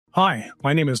Hi,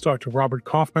 my name is Dr. Robert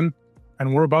Kaufmann,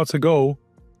 and we're about to go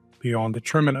beyond the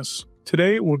terminus.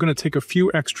 Today, we're going to take a few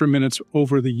extra minutes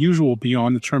over the usual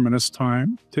beyond the terminus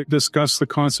time to discuss the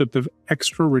concept of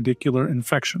extra-radicular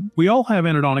infection. We all have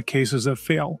endodontic cases that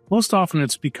fail. Most often,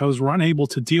 it's because we're unable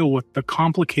to deal with the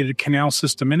complicated canal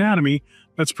system anatomy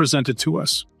that's presented to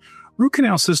us. Root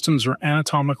canal systems are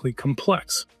anatomically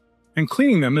complex, and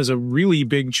cleaning them is a really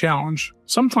big challenge.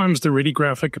 Sometimes the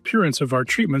radiographic appearance of our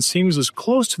treatment seems as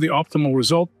close to the optimal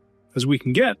result as we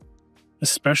can get,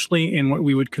 especially in what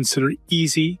we would consider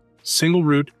easy, single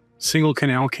root, single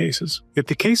canal cases. Yet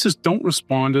the cases don't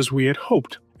respond as we had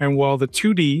hoped, and while the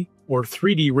 2D or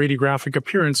 3D radiographic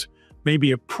appearance may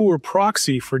be a poor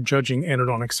proxy for judging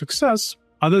endodontic success,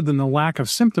 other than the lack of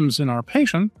symptoms in our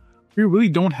patient, we really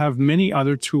don't have many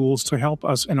other tools to help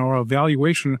us in our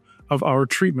evaluation of our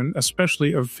treatment,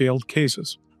 especially of failed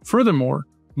cases. Furthermore,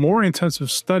 more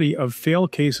intensive study of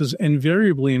failed cases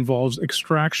invariably involves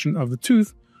extraction of the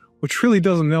tooth, which really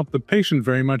doesn't help the patient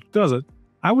very much, does it?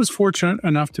 I was fortunate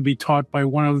enough to be taught by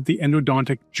one of the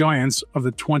endodontic giants of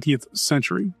the 20th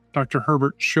century, Dr.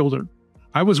 Herbert Schilder.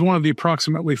 I was one of the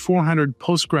approximately 400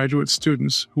 postgraduate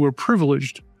students who were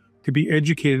privileged to be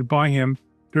educated by him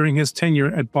during his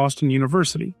tenure at Boston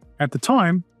University. At the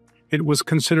time, it was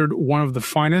considered one of the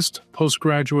finest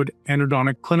postgraduate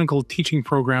endodontic clinical teaching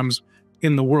programs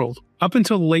in the world. Up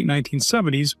until the late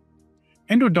 1970s,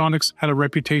 endodontics had a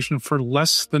reputation for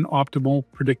less than optimal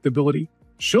predictability.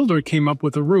 Schilder came up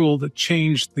with a rule that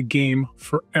changed the game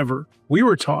forever. We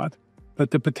were taught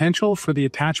that the potential for the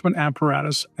attachment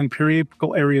apparatus and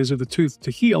periapical areas of the tooth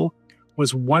to heal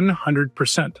was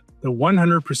 100%. The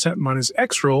 100% minus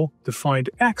X rule defined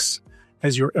X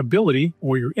as your ability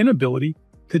or your inability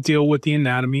to deal with the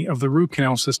anatomy of the root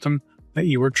canal system that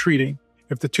you were treating.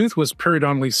 If the tooth was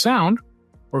periodontally sound,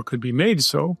 or could be made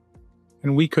so,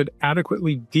 and we could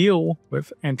adequately deal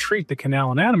with and treat the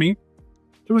canal anatomy,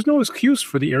 there was no excuse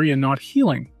for the area not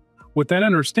healing. With that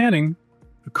understanding,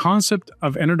 the concept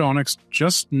of endodontics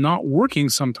just not working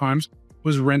sometimes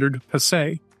was rendered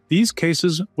passé. These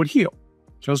cases would heal,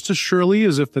 just as surely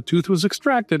as if the tooth was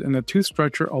extracted and the tooth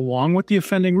structure along with the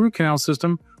offending root canal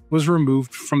system was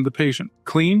removed from the patient.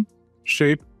 Clean,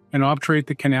 shape, and obturate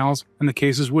the canals and the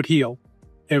cases would heal.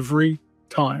 Every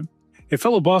time. A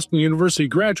fellow Boston University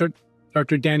graduate,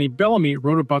 Dr. Danny Bellamy,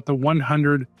 wrote about the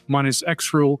 100 minus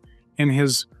X rule in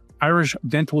his Irish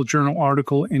Dental Journal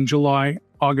article in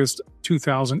July-August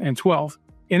 2012.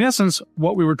 In essence,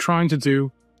 what we were trying to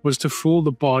do was to fool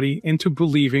the body into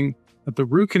believing that the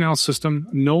root canal system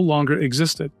no longer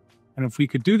existed, and if we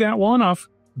could do that well enough,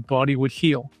 the body would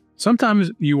heal. Sometimes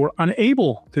you were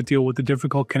unable to deal with the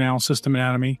difficult canal system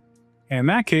anatomy, and in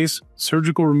that case,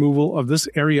 surgical removal of this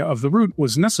area of the root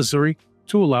was necessary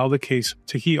to allow the case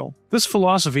to heal. This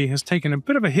philosophy has taken a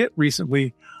bit of a hit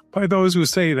recently by those who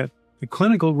say that the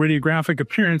clinical radiographic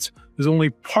appearance is only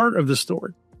part of the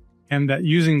story, and that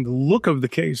using the look of the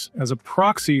case as a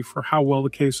proxy for how well the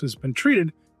case has been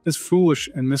treated is foolish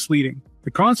and misleading. The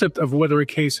concept of whether a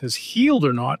case has healed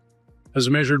or not,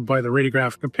 as measured by the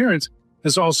radiographic appearance,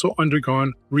 has also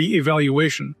undergone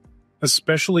re-evaluation,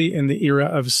 especially in the era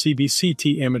of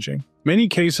CBCT imaging. Many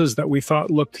cases that we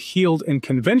thought looked healed in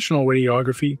conventional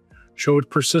radiography showed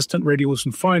persistent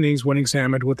radiolucent findings when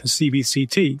examined with a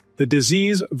CBCT. The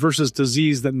disease versus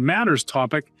disease that matters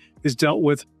topic is dealt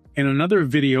with in another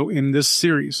video in this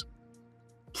series.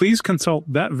 Please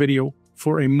consult that video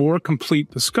for a more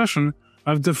complete discussion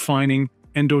of defining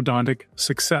endodontic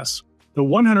success. The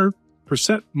 100%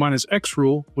 minus X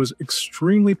rule was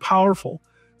extremely powerful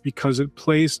because it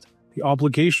placed the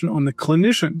obligation on the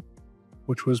clinician,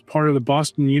 which was part of the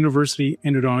Boston University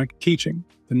endodontic teaching.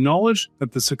 The knowledge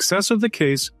that the success of the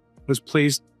case was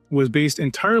based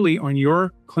entirely on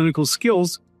your clinical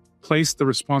skills placed the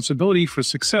responsibility for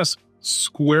success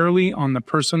squarely on the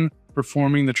person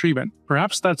performing the treatment.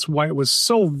 Perhaps that's why it was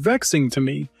so vexing to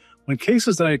me when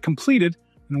cases that I had completed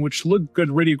and which looked good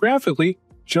radiographically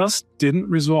just didn't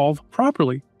resolve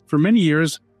properly. For many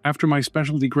years after my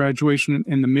specialty graduation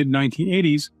in the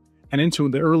mid-1980s and into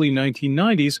the early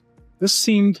 1990s, this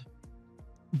seemed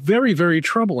very, very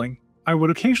troubling. I would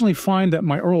occasionally find that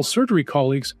my oral surgery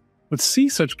colleagues would see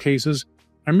such cases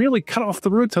and merely cut off the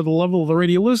root to the level of the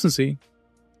radiolucency,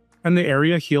 and the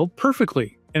area healed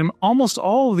perfectly. In almost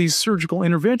all of these surgical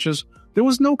interventions, there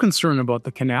was no concern about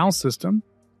the canal system,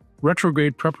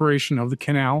 retrograde preparation of the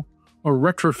canal, or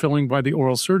retrofilling by the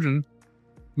oral surgeon.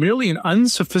 Merely an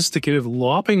unsophisticated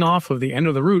lopping off of the end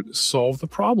of the root solved the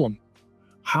problem.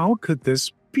 How could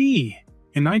this be?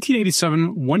 In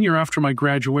 1987, 1 year after my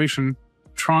graduation,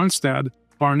 Tronstad,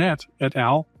 Barnett et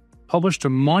al. Published a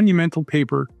monumental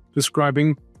paper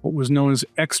describing what was known as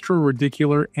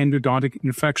extra-radicular endodontic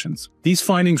infections. These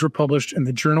findings were published in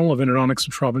the Journal of Endodontics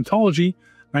and Traumatology,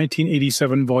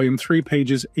 1987, Volume 3,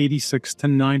 pages 86 to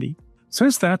 90.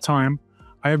 Since that time,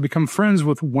 I have become friends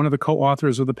with one of the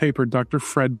co-authors of the paper, Dr.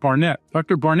 Fred Barnett.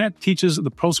 Dr. Barnett teaches the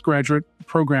postgraduate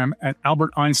program at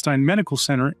Albert Einstein Medical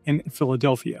Center in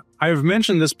Philadelphia. I have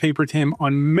mentioned this paper to him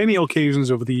on many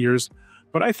occasions over the years,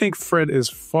 but I think Fred is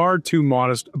far too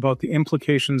modest about the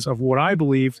implications of what I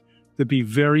believe to be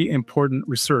very important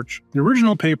research. The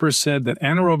original paper said that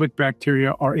anaerobic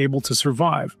bacteria are able to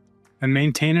survive and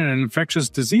maintain an infectious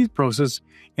disease process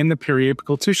in the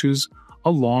periapical tissues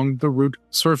along the root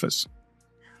surface.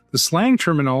 The slang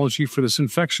terminology for this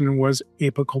infection was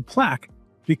apical plaque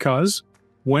because,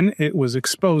 when it was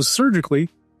exposed surgically,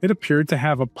 it appeared to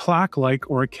have a plaque-like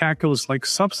or a calculus-like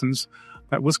substance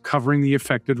that was covering the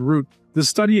affected root. The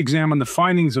study examined the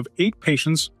findings of 8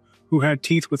 patients who had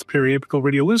teeth with periapical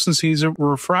radiolucencies that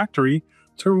were refractory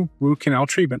to root canal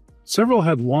treatment. Several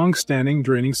had long-standing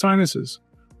draining sinuses.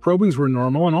 Probings were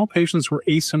normal, and all patients were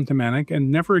asymptomatic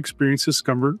and never experienced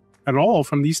discomfort at all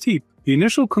from these teeth. The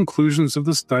initial conclusions of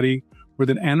the study were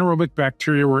that anaerobic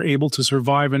bacteria were able to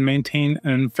survive and maintain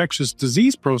an infectious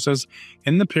disease process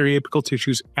in the periapical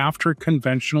tissues after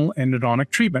conventional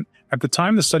endodontic treatment. At the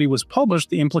time the study was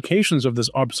published, the implications of this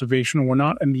observation were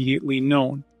not immediately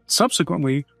known.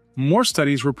 Subsequently, more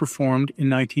studies were performed in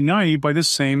 1990 by the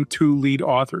same 2 lead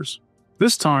authors.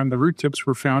 This time, the root tips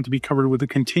were found to be covered with a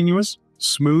continuous,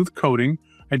 smooth coating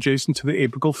adjacent to the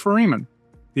apical foramen.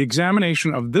 The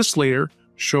examination of this layer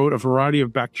showed a variety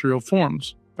of bacterial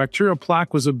forms. Bacterial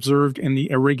plaque was observed in the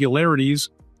irregularities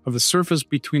of the surface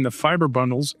between the fiber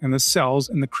bundles and the cells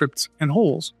in the crypts and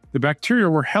holes. The bacteria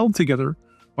were held together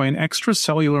by an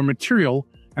extracellular material,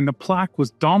 and the plaque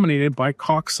was dominated by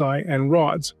cocci and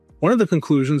rods. One of the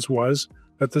conclusions was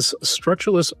that this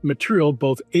structureless material,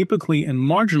 both apically and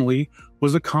marginally,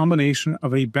 was a combination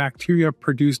of a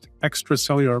bacteria-produced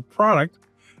extracellular product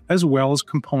as well as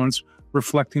components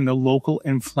reflecting the local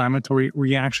inflammatory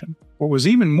reaction. What was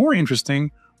even more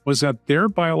interesting was that their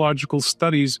biological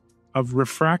studies of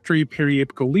refractory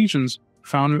periapical lesions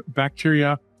found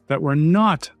bacteria that were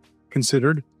not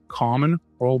considered common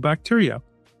oral bacteria.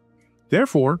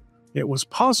 Therefore, it was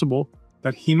possible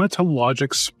that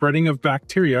hematologic spreading of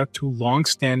bacteria to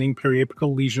long-standing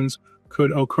periapical lesions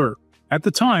could occur. At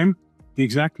the time, the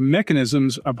exact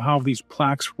mechanisms of how these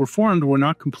plaques were formed were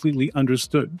not completely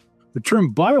understood. The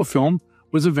term biofilm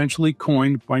was eventually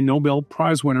coined by Nobel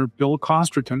Prize winner Bill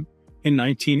Costerton in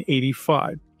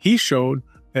 1985. He showed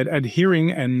that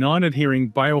adhering and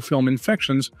non-adhering biofilm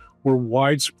infections were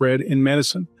widespread in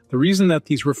medicine. The reason that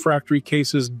these refractory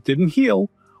cases didn't heal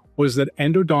was that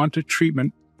endodontic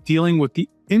treatment dealing with the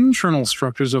internal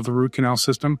structures of the root canal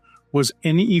system was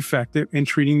ineffective in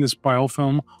treating this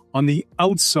biofilm on the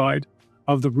outside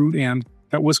of the root end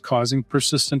that was causing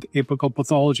persistent apical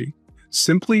pathology.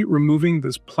 Simply removing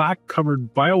this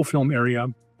plaque-covered biofilm area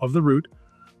of the root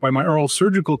by my oral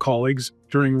surgical colleagues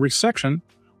during resection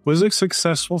was a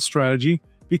successful strategy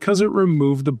because it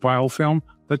removed the biofilm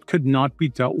that could not be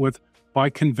dealt with by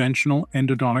conventional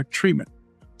endodontic treatment.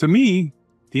 To me,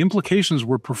 the implications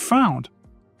were profound.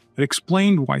 It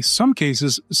explained why some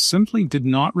cases simply did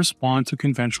not respond to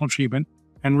conventional treatment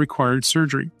and required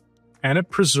surgery. And it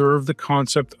preserved the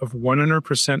concept of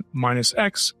 100% minus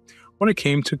X when it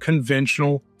came to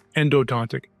conventional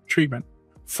endodontic treatment.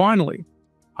 Finally,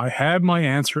 I had my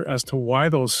answer as to why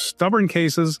those stubborn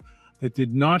cases that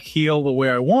did not heal the way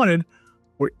I wanted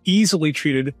were easily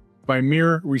treated by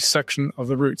mere resection of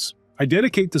the roots. I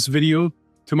dedicate this video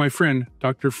to my friend,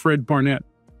 Dr. Fred Barnett,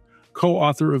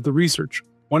 co-author of the research,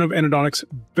 one of endodontics'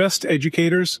 best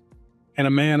educators, and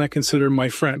a man I consider my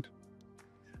friend.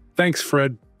 Thanks,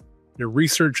 Fred. Your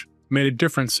research made a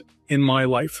difference in my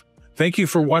life. Thank you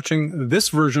for watching this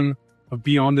version of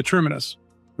Beyond the Terminus.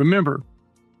 Remember,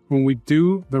 when we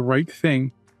do the right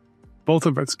thing, both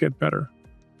of us get better,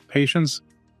 patients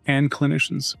and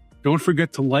clinicians. Don't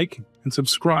forget to like and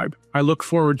subscribe. I look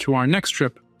forward to our next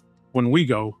trip when we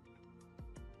go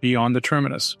Beyond the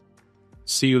Terminus.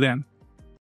 See you then.